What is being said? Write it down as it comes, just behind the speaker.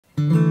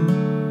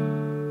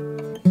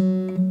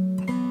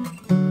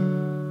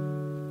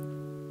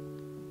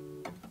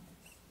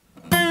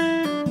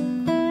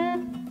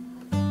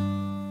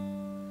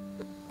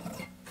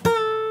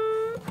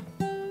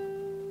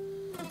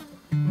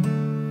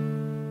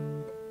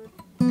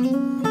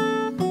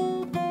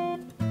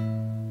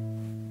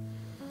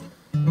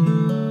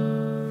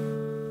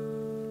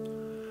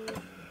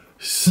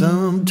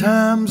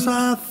Sometimes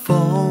I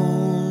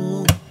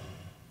fall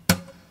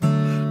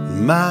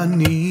on my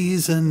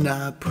knees and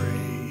I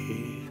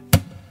pray,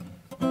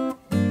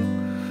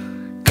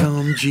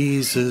 come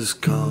Jesus,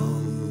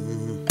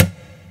 come.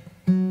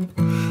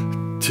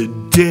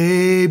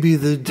 Today be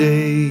the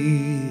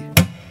day.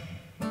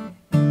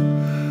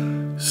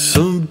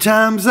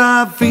 Sometimes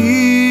I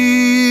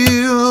feel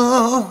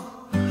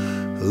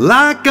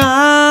like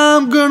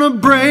I'm gonna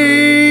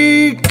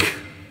break,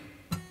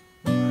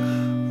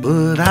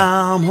 but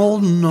I'm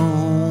holding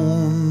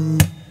on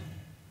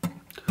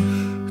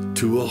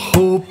to a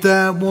hope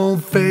that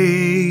won't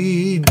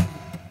fade.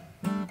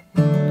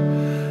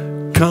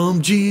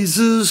 Come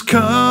Jesus,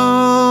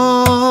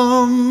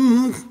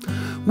 come.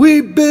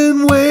 We've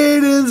been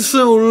waiting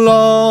so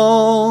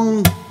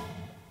long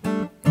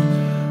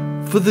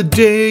for the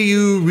day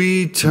you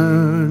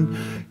return.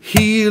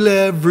 Heal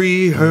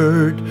every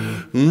hurt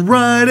and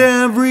right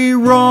every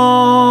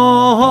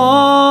wrong.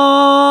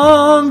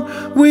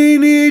 We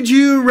need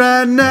you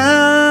right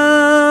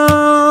now.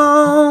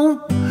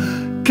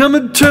 Come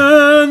and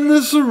turn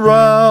this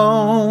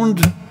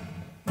around.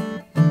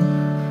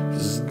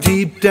 'Cause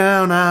deep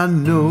down I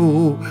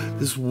know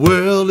this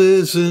world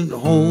isn't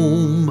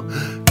home.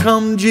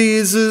 Come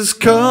Jesus,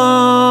 come.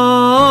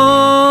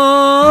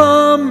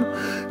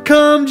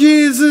 Come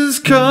Jesus,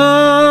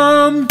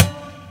 come.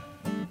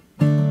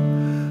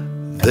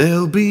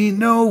 There'll be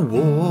no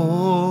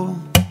war,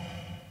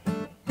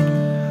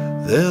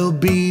 there'll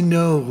be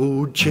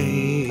no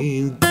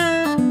change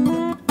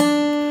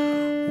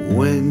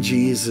when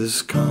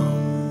Jesus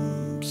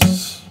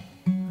comes.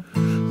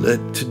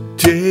 Let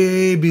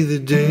today be the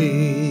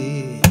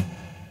day.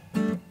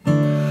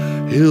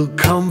 He'll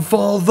come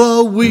for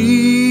the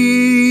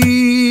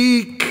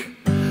weak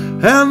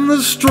and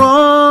the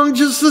strong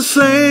just the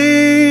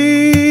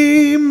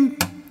same,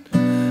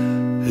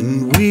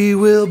 and we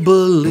will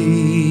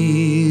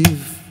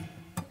believe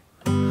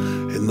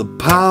in the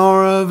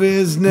power of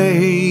His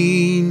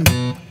name.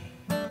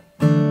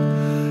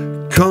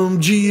 Come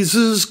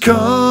Jesus,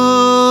 come.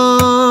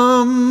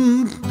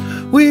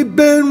 We've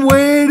been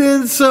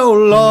waiting so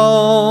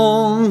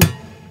long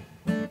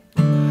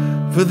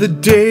for the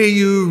day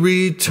you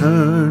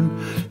return.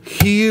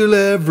 Heal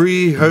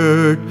every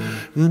hurt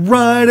and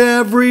right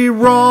every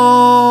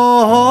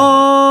wrong.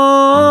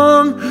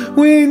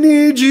 We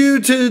need you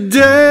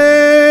today.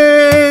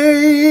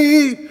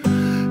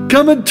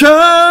 Come and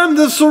turn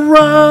this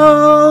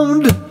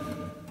around.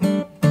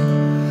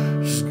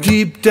 'Cause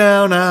deep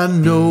down I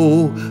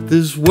know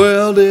this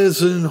world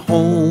isn't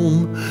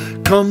home.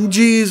 Come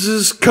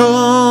Jesus, come.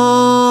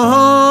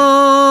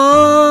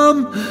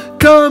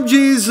 Come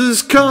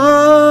Jesus, come.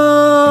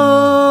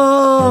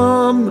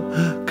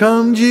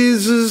 Come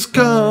Jesus,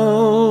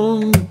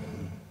 come.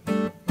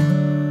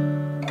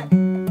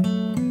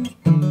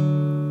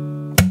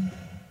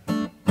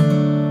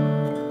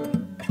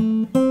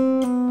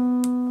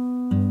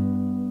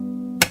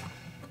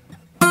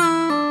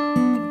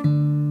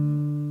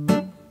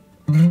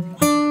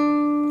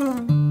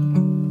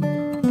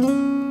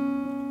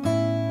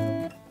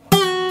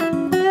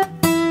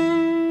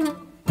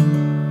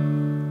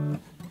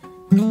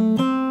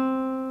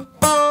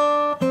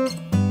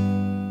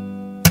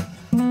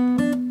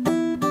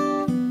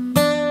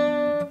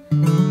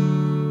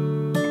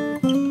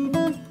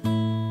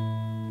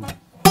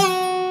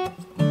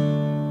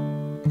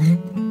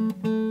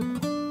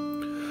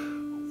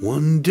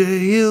 One day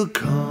He'll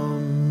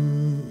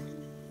come,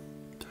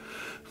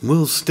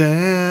 we'll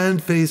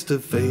stand face to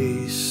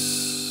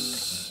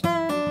face.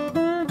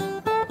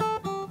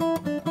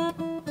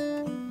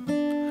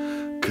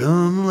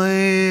 Come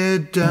lay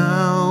it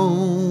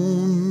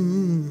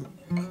down,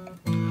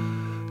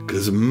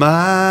 'cause it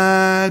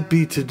might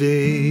be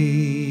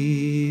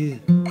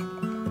today.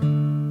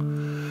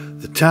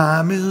 The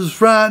time is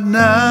right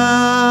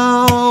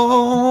now.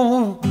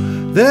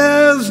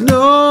 There's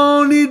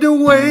no need to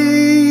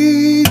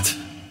wait.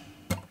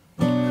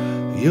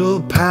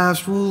 Your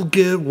past will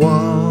get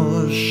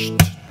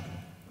washed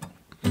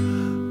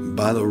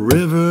by the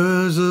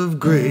rivers of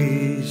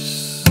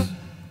grace.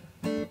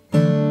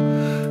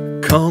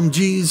 Come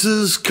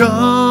Jesus,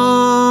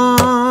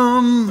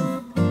 come.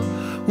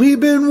 We've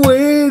been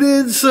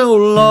waiting so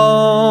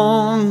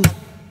long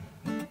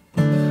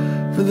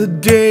for the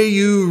day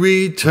you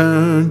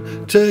return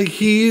to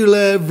heal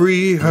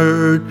every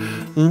hurt,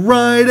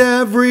 right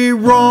every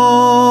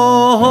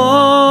wrong.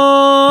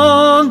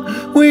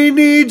 We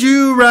need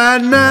you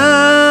right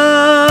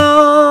now.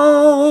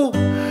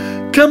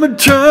 Come and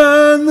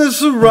turn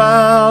this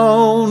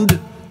around.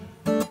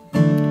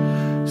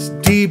 'Cause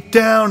deep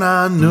down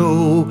I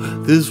know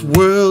this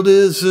world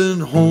isn't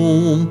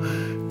home.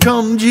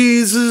 Come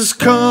Jesus,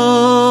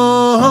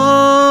 come.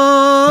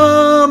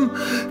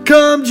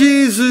 Come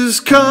Jesus,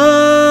 come.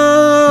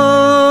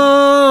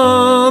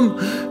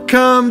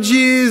 Come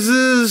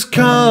Jesus,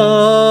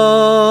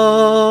 come.